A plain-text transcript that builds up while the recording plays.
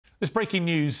This breaking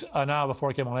news an hour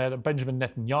before I came on air that Benjamin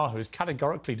Netanyahu has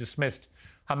categorically dismissed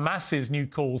Hamas's new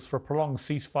calls for a prolonged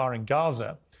ceasefire in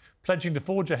Gaza, pledging to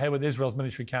forge ahead with Israel's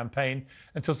military campaign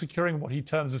until securing what he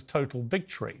terms as total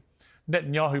victory.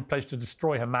 Netanyahu pledged to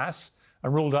destroy Hamas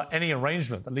and ruled out any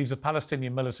arrangement that leaves a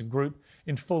Palestinian militant group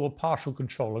in full or partial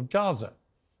control of Gaza.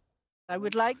 I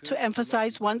would like to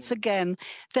emphasize once again,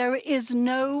 there is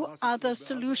no other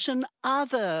solution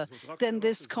other than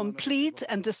this complete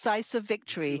and decisive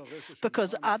victory,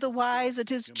 because otherwise it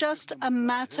is just a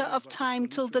matter of time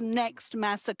till the next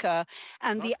massacre,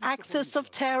 and the axis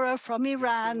of terror from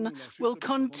Iran will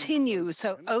continue.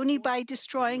 So only by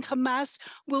destroying Hamas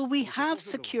will we have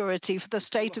security for the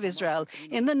state of Israel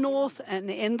in the north and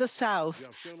in the south,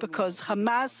 because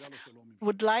Hamas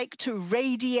would like to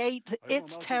radiate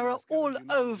its terror all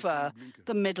over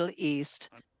the Middle East.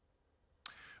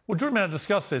 Well, joining me to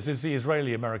discuss this is the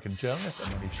Israeli-American journalist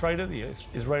Emily Shrader, the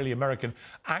Israeli-American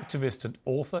activist and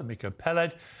author Miko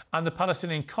Peled, and the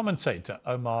Palestinian commentator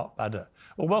Omar Baddar.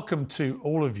 Well, welcome to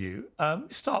all of you.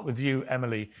 Start with you,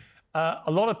 Emily. A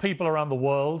lot of people around the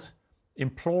world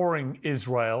imploring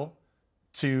Israel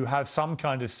to have some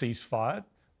kind of ceasefire,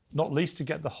 not least to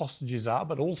get the hostages out,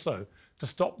 but also to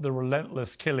stop the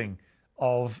relentless killing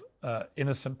of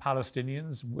innocent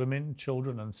Palestinians, women,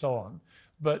 children, and so on.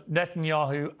 But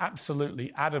Netanyahu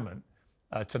absolutely adamant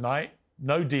tonight,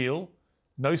 no deal,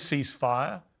 no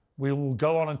ceasefire. We will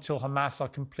go on until Hamas are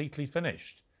completely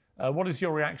finished. What is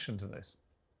your reaction to this?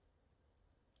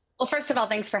 Well, first of all,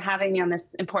 thanks for having me on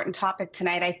this important topic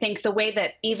tonight. I think the way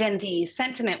that even the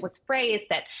sentiment was phrased,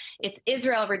 that it's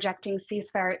Israel rejecting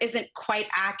ceasefire, isn't quite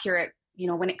accurate. You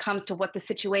know, when it comes to what the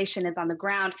situation is on the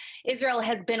ground. Israel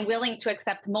has been willing to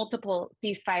accept multiple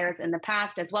ceasefires in the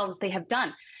past, as well as they have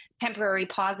done temporary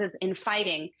pauses in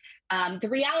fighting. The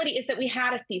reality is that we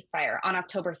had a ceasefire on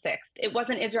October 6th. It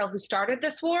wasn't Israel who started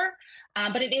this war,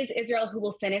 but it is Israel who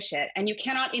will finish it. And you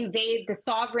cannot invade the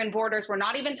sovereign borders. We're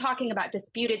not even talking about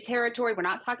disputed territory. We're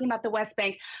not talking about the West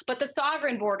Bank, but the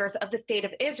sovereign borders of the state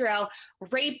of Israel,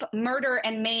 rape, murder,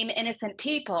 and maim innocent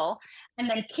people, and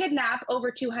then kidnap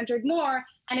over 200 more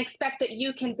and expect that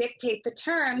you can dictate the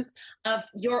terms of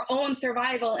your own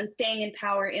survival and staying in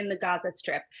power in the Gaza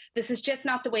Strip. This is just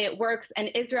not the way it works, and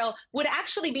Israel would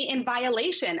actually be in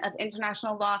violation of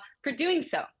international law for doing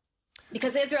so.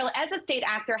 Because Israel, as a state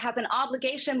actor, has an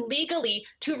obligation legally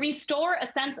to restore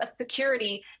a sense of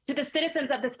security to the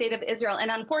citizens of the state of Israel. And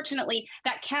unfortunately,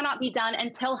 that cannot be done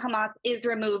until Hamas is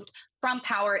removed from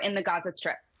power in the Gaza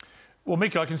Strip. Well,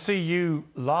 Miko, I can see you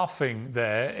laughing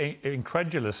there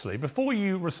incredulously. Before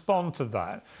you respond to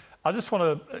that, I just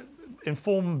want to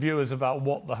inform viewers about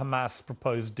what the Hamas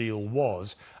proposed deal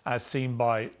was, as seen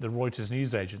by the Reuters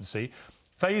news agency.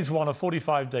 Phase 1, a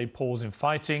 45-day pause in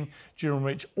fighting, during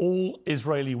which all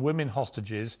Israeli women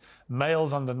hostages,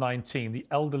 males under 19, the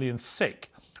elderly and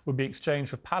sick, would be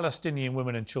exchanged for Palestinian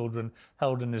women and children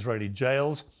held in Israeli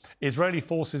jails. Israeli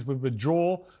forces would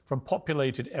withdraw from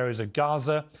populated areas of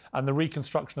Gaza, and the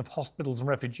reconstruction of hospitals and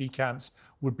refugee camps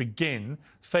would begin.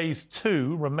 Phase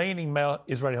 2, remaining male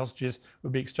Israeli hostages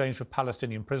would be exchanged for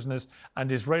Palestinian prisoners,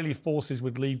 and Israeli forces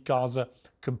would leave Gaza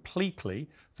completely.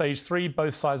 Phase 3,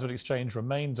 both sides would exchange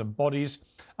remains and bodies,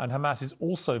 and Hamas is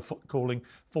also calling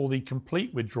for the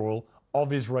complete withdrawal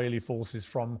of Israeli forces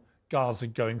from Gaza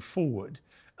going forward.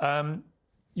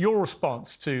 Your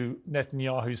response to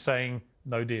Netanyahu saying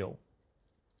no deal?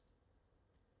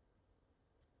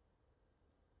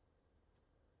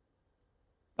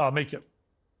 Miko,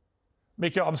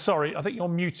 I'm sorry. I think you're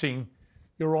muting.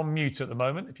 You're on mute at the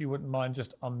moment. If you wouldn't mind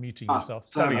just unmuting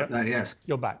yourself. Sorry about that, yes.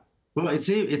 You're back. Well, it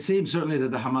seems certainly that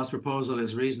the Hamas proposal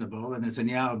is reasonable, and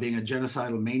Netanyahu, being a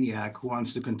genocidal maniac who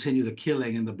wants to continue the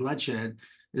killing and the bloodshed,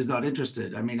 is not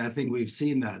interested. I mean, I think we've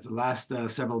seen that the last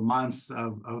several months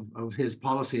of his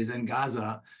policies in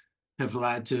Gaza have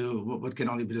led to what can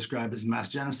only be described as mass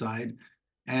genocide.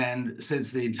 And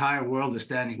since the entire world is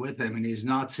standing with him and he's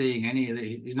not seeing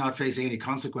he's not facing any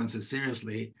consequences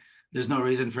seriously, there's no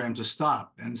reason for him to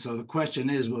stop. And so the question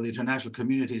is, will the international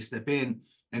community step in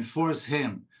and force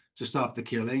him to stop the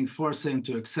killing, force him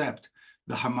to accept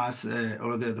the Hamas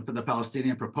or the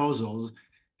Palestinian proposals?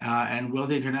 And will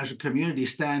the international community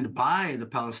stand by the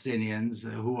Palestinians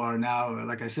who are now,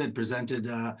 like I said, presented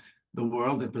the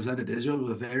world and presented Israel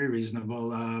with a very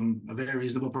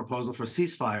reasonable proposal for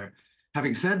ceasefire?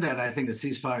 Having said that, I think the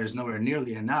ceasefire is nowhere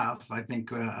nearly enough. I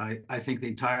think the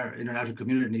entire international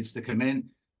community needs to come in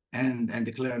and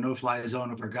declare a no-fly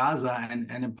zone over Gaza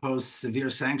and impose severe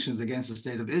sanctions against the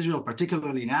state of Israel,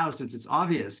 particularly now since it's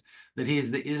obvious that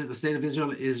the state of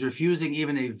Israel is refusing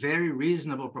even a very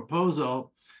reasonable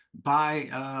proposal by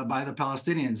the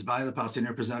Palestinians, by the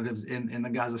Palestinian representatives in the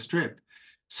Gaza Strip.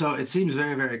 So it seems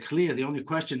very, very clear. The only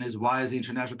question is, why is the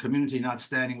international community not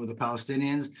standing with the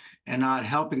Palestinians and not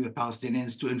helping the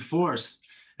Palestinians to enforce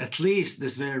at least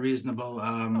this very reasonable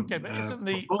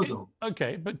proposal?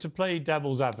 Okay, but to play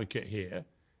devil's advocate here,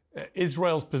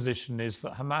 Israel's position is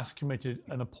that Hamas committed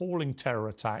an appalling terror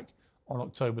attack on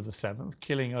October the 7th,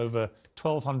 killing over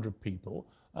 1,200 people,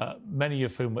 many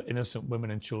of whom were innocent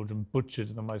women and children, butchered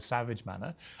in the most savage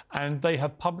manner. And they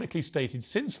have publicly stated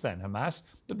since then, Hamas,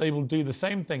 that they will do the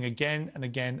same thing again and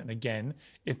again and again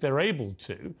if they're able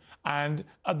to. And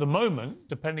at the moment,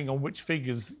 depending on which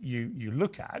figures you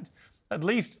look at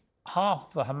least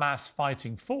half the Hamas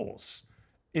fighting force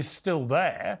is still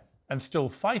there and still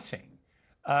fighting,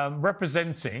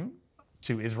 representing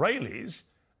to Israelis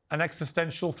an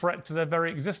existential threat to their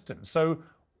very existence. So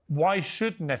why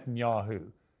should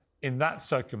Netanyahu, in that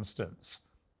circumstance,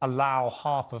 allow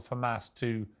half of Hamas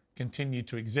to continue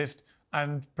to exist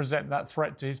and present that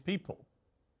threat to his people?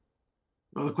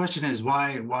 Well, the question is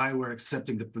why we're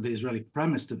accepting the Israeli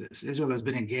premise to this. Israel has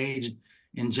been engaged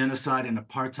in genocide and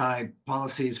apartheid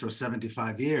policies for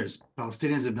 75 years.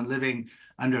 Palestinians have been living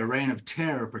under a reign of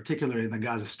terror, particularly in the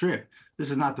Gaza Strip. This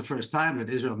is not the first time that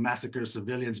Israel massacres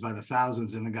civilians by the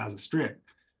thousands in the Gaza Strip.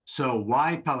 So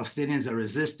why Palestinians are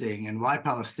resisting and why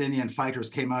Palestinian fighters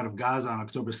came out of Gaza on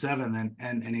October 7th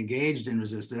and engaged in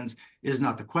resistance is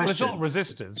not the question. Well, it's not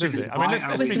resistance, is it? I mean,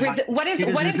 what is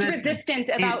resistant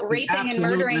about raping and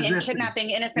murdering and kidnapping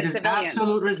innocent civilians?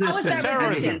 Absolute resistance. How is that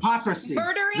resistant? Hypocrisy.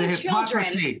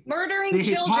 Murdering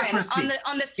children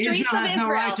on the streets of Israel has no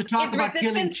right to talk about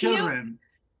killing children.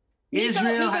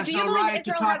 Israel has no right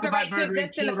to talk about murdering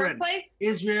children.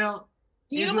 Israel.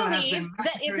 Do you believe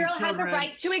that Israel has a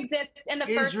right to exist in the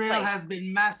first place? Israel has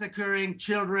been massacring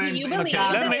children. Do you believe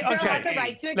that Israel has a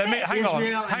right to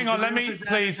exist? Hang on. Let me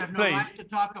please. To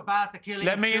talk about the killing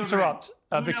let me interrupt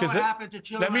because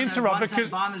let me interrupt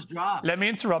because let me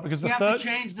interrupt because the third.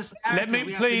 Let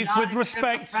me please, with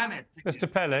respect, Mr.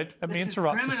 Peled, let me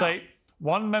interrupt to say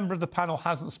one member of the panel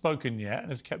hasn't spoken yet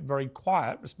and has kept very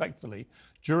quiet, respectfully,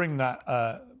 during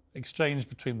that exchange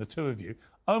between the two of you.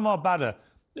 Omar Baddar.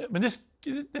 I mean,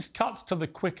 this cuts to the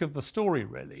quick of the story,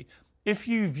 really. If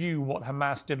you view what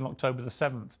Hamas did on October the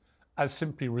 7th as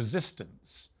simply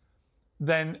resistance,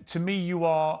 then to me you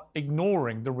are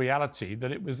ignoring the reality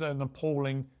that it was an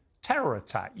appalling terror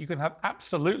attack. You can have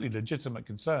absolutely legitimate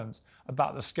concerns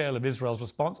about the scale of Israel's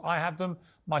response. I have them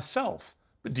myself.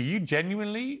 But do you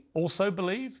genuinely also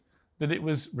believe that it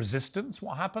was resistance,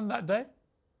 what happened that day?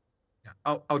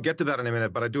 I'll get to that in a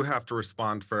minute, but I do have to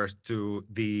respond first to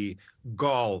the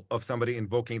gall of somebody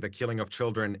invoking the killing of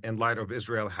children in light of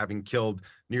Israel having killed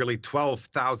nearly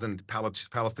 12,000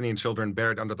 Palestinian children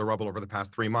buried under the rubble over the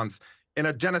past 3 months in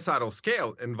a genocidal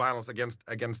scale in violence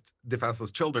against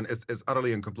defenseless children is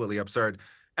utterly and completely absurd.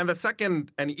 And the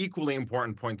second and equally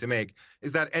important point to make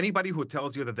is that anybody who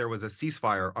tells you that there was a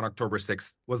ceasefire on October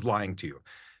 6th was lying to you.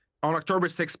 On October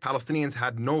 6th, Palestinians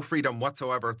had no freedom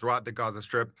whatsoever throughout the Gaza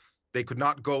Strip. They could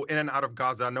not go in and out of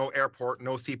Gaza, no airport,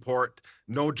 no seaport,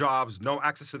 no jobs, no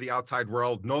access to the outside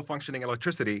world, no functioning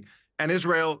electricity. And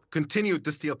Israel continued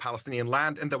to steal Palestinian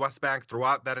land in the West Bank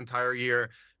throughout that entire year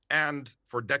and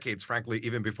for decades, frankly,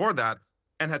 even before that,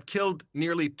 and had killed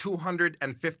nearly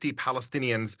 250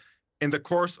 Palestinians in the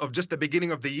course of just the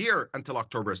beginning of the year until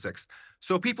October 6th.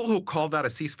 So people who call that a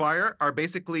ceasefire are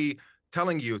basically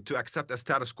telling you to accept a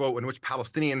status quo in which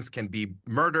Palestinians can be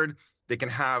murdered, they can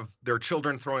have their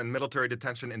children thrown in military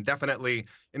detention indefinitely,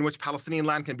 in which Palestinian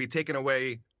land can be taken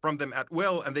away from them at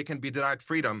will, and they can be denied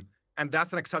freedom. And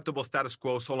that's an acceptable status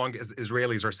quo so long as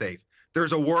Israelis are safe.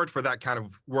 There's a word for that kind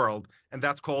of world, and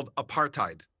that's called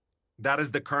apartheid. That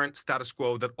is the current status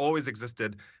quo that always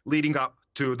existed leading up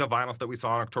to the violence that we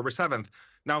saw on October 7th.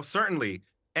 Now, certainly,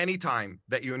 any time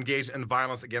that you engage in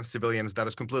violence against civilians, that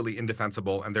is completely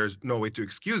indefensible, and there's no way to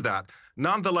excuse that.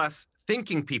 Nonetheless,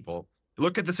 thinking people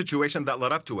look at the situation that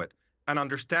led up to it and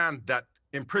understand that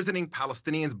imprisoning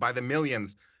Palestinians by the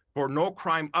millions for no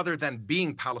crime other than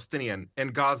being Palestinian in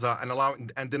Gaza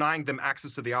and denying them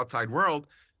access to the outside world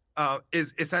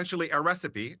is essentially a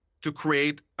recipe to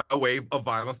create a wave of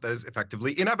violence that is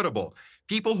effectively inevitable.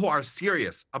 People who are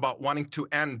serious about wanting to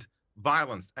end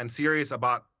violence and serious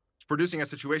about producing a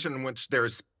situation in which there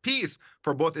is peace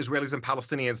for both Israelis and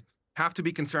Palestinians have to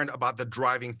be concerned about the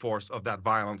driving force of that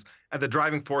violence. And the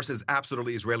driving force is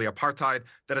absolutely Israeli apartheid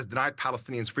that has denied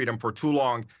Palestinians freedom for too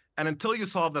long. And until you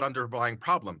solve that underlying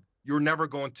problem, you're never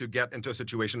going to get into a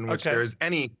situation in which there is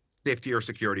any safety or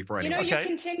security for anyone.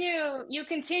 You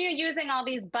continue using all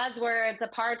these buzzwords,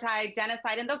 apartheid,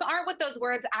 genocide, and those aren't what those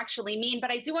words actually mean.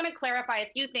 But I do want to clarify a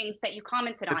few things that you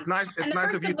commented on. It's nice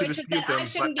of you to dispute them,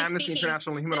 but Amnesty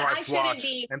International, Human Rights Watch,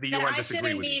 and the UN disagree with you. I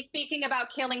shouldn't be speaking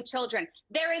about killing children.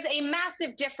 There is a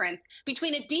massive difference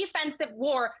between a defensive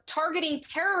war targeting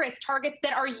terrorist targets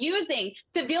that are using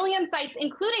civilian sites,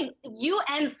 including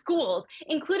UN schools,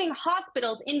 including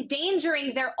hospitals,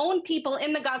 endangering their own people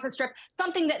in the Gaza Strip,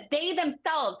 something that they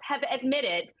themselves have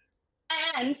admitted,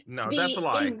 and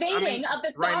the invading of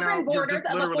the sovereign borders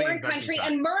of a foreign country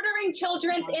and murdering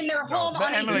children in their home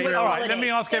on a Jewish holiday. Let me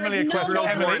ask Emily a question.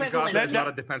 Emily, it's not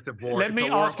a defensive war. Let me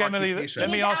ask Emily. Excuse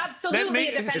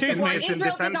me.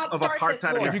 Israel did not start this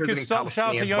war. If you could stop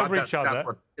shouting over each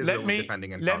other, let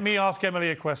me ask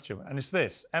Emily a question, and it's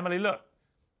this. Emily, look,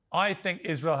 I think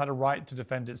Israel had a right to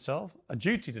defend itself, a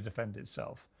duty to defend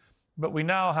itself, but we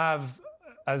now have,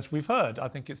 as we've heard, I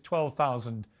think it's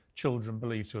 12,000 children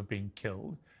believed to have been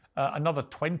killed. Another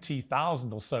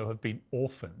 20,000 or so have been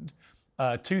orphaned.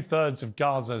 2/3 of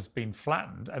Gaza has been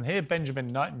flattened. And here Benjamin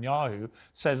Netanyahu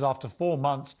says after 4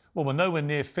 months, well, we're nowhere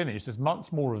near finished. There's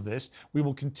months more of this. We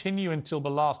will continue until the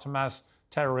last Hamas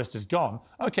terrorist is gone.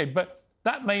 OK, but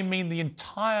that may mean the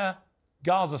entire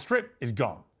Gaza Strip is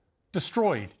gone,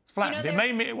 destroyed, flattened. It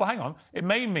may mean, well, hang on. It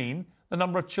may mean the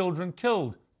number of children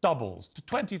killed doubles to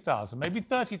 20,000, maybe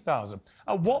 30,000.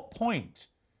 At what point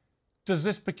does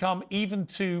this become, even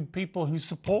to people who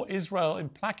support Israel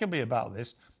implacably about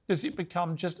this, does it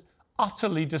become just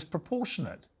utterly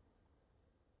disproportionate?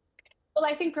 Well,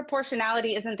 I think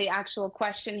proportionality isn't the actual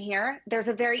question here. There's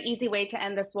a very easy way to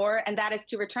end this war, and that is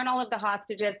to return all of the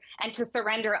hostages and to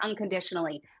surrender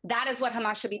unconditionally. That is what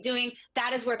Hamas should be doing.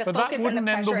 That is where the focus and the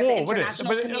pressure of the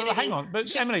international community. Hang on,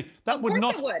 but Emily, that would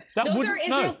not.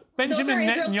 Benjamin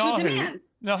Netanyahu.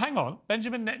 No, hang on.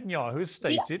 Benjamin Netanyahu has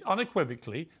stated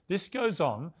unequivocally this goes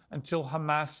on until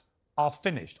Hamas are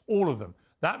finished, all of them.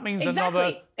 That means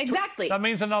that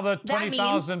means another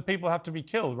 20,000 people have to be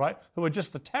killed, right? Who are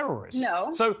just the terrorists.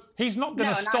 No. So he's not going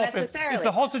to stop if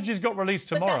the hostages got released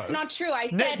tomorrow. But that's not true. I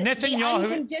said Netanyahu, the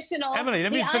unconditional, Emily,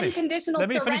 let me finish. Let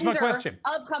me finish my question.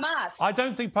 Of Hamas. I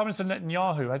don't think Prime Minister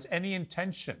Netanyahu has any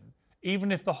intention,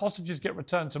 even if the hostages get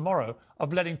returned tomorrow,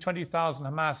 of letting 20,000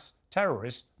 Hamas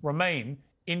terrorists remain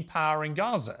in power in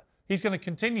Gaza. He's going to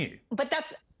continue. But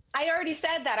I already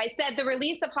said that. I said the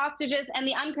release of hostages and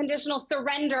the unconditional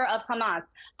surrender of Hamas.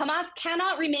 Hamas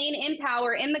cannot remain in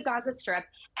power in the Gaza Strip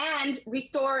and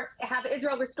have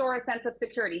Israel restore a sense of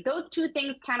security. Those two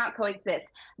things cannot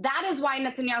coexist. That is why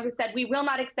Netanyahu said we will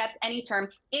not accept any term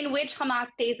in which Hamas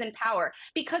stays in power,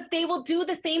 because they will do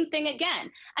the same thing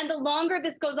again. And the longer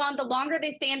this goes on, the longer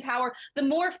they stay in power, the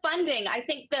more funding. I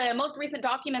think the most recent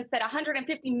document said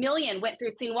 150 million went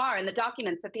through Sinwar in the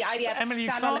documents that the IDF found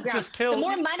on the ground. The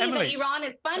more money that Iran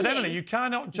is funding, Emily, you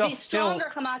cannot just the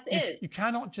stronger Hamas is. You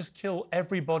cannot just kill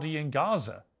everybody in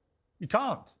Gaza. You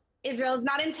can't. Israel is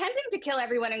not intending to kill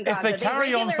everyone in Gaza. If they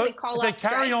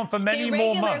carry on for many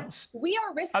more months, we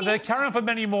are risking. They carry on for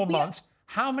many more months.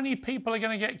 How many people are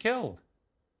going to get killed?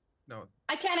 No.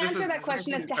 I can't answer that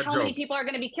question as to how many people are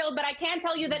going to be killed, but I can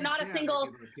tell you that not a single,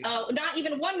 not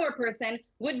even one more person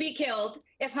would be killed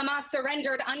if Hamas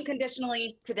surrendered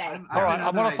unconditionally today. All right,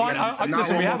 I'm going to find.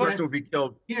 Listen, we have a person will be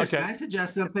killed. Yes, can I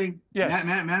suggest something? Yes.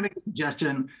 May I make a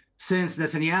suggestion? Since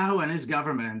Netanyahu and his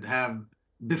government have,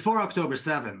 before October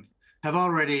 7th, have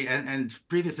already, and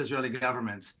previous Israeli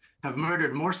governments have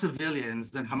murdered more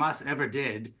civilians than Hamas ever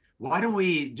did. Why don't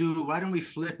we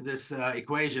flip this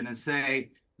equation and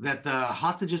say that the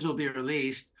hostages will be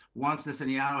released once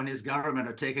Netanyahu and his government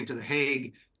are taken to The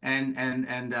Hague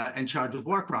and charged with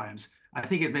war crimes? I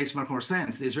think it makes much more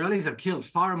sense. The Israelis have killed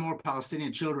far more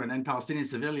Palestinian children and Palestinian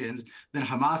civilians than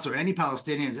Hamas or any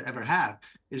Palestinians ever have.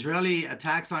 Israeli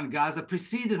attacks on Gaza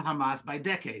preceded Hamas by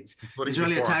decades.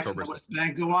 Israeli attacks in the West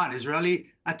Bank go on. Israeli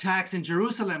attacks in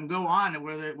Jerusalem go on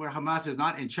where Hamas is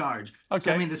not in charge. Okay.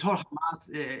 So, I mean, this whole Hamas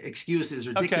excuse is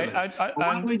ridiculous. Okay.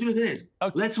 Why don't we do this?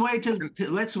 Okay.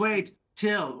 Let's wait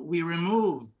till we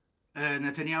remove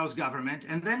Netanyahu's government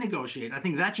and then negotiate. I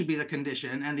think that should be the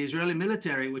condition. And the Israeli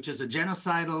military, which is a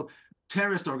genocidal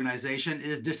terrorist organization,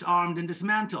 is disarmed and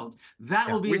dismantled. That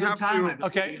will be a good time.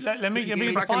 Okay, let me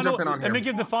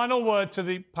give the final word to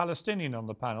the Palestinian on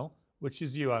the panel, which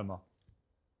is you, Omar.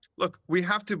 Look, we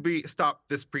have to stop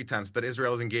this pretense that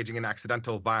Israel is engaging in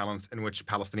accidental violence in which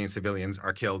Palestinian civilians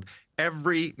are killed.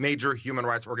 Every major human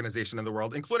rights organization in the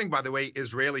world, including, by the way,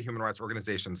 Israeli human rights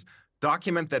organizations,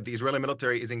 document that the Israeli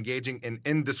military is engaging in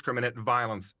indiscriminate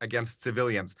violence against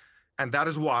civilians. And that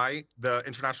is why the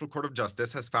International Court of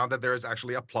Justice has found that there is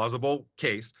actually a plausible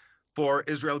case for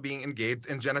Israel being engaged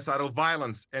in genocidal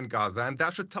violence in Gaza. And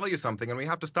that should tell you something. And we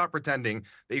have to stop pretending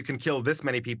that you can kill this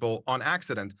many people on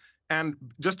accident. And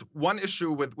just one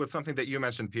issue with something that you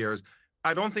mentioned, Piers,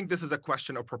 I don't think this is a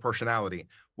question of proportionality.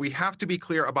 We have to be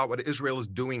clear about what Israel is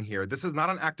doing here. This is not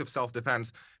an act of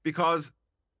self-defense, because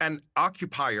an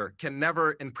occupier can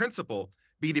never, in principle,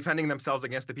 be defending themselves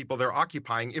against the people they're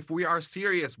occupying. If we are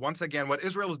serious, once again, what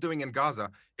Israel is doing in Gaza,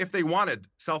 if they wanted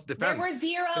self-defense,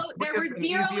 there were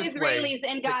zero Israelis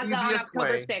in Gaza on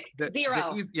October 6th.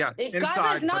 Zero.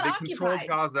 Inside, but they controlled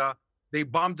Gaza. They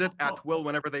bombed it at will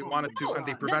whenever they wanted to, and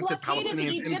they prevented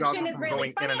Palestinians in Gaza from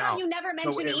going in and out. You never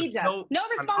mentioned Egypt. No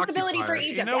responsibility for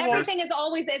Egypt. Everything is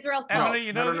always Israel's fault.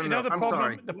 Emily,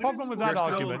 the problem with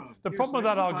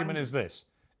that argument is this,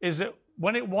 is that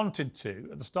when it wanted to,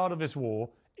 at the start of this war,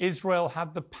 Israel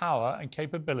had the power and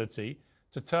capability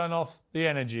to turn off the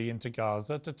energy into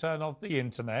Gaza, to turn off the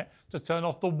internet, to turn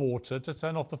off the water, to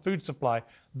turn off the food supply.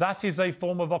 That is a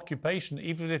form of occupation,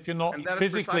 even if you're not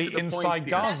physically inside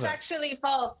Gaza. That's actually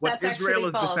false. What Israel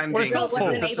is defending is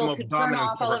a system of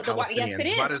dominance over Palestinians. Yes,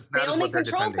 it is. They only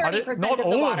control 30% not of the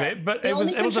all water. of it, but it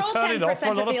was to turn it off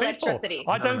for a lot of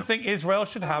people. I don't think Israel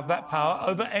should have that power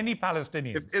over any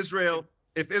Palestinians.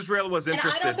 If Israel was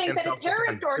interested, and I don't think that a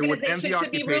terrorist organization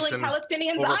should be ruling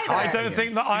Palestinians either. I don't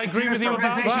think that. I agree with you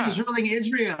about that. Is ruling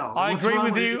Israel. I agree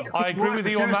with you. I agree with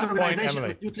you on that point,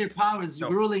 Emily. Nuclear powers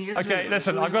ruling Israel. Okay,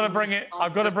 listen. I've got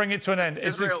to bring it to an end.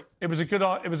 It was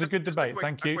a good debate.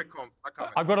 Thank you.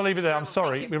 I've got to leave it there. I'm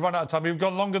sorry. We've run out of time. We've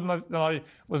gone longer than I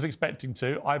was expecting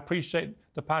to. I appreciate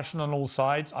the passion on all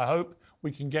sides. I hope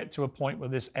we can get to a point where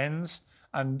this ends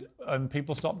and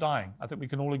people stop dying. I think we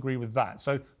can all agree with that.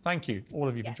 So thank you, all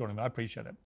of you, for joining me. I appreciate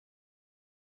it.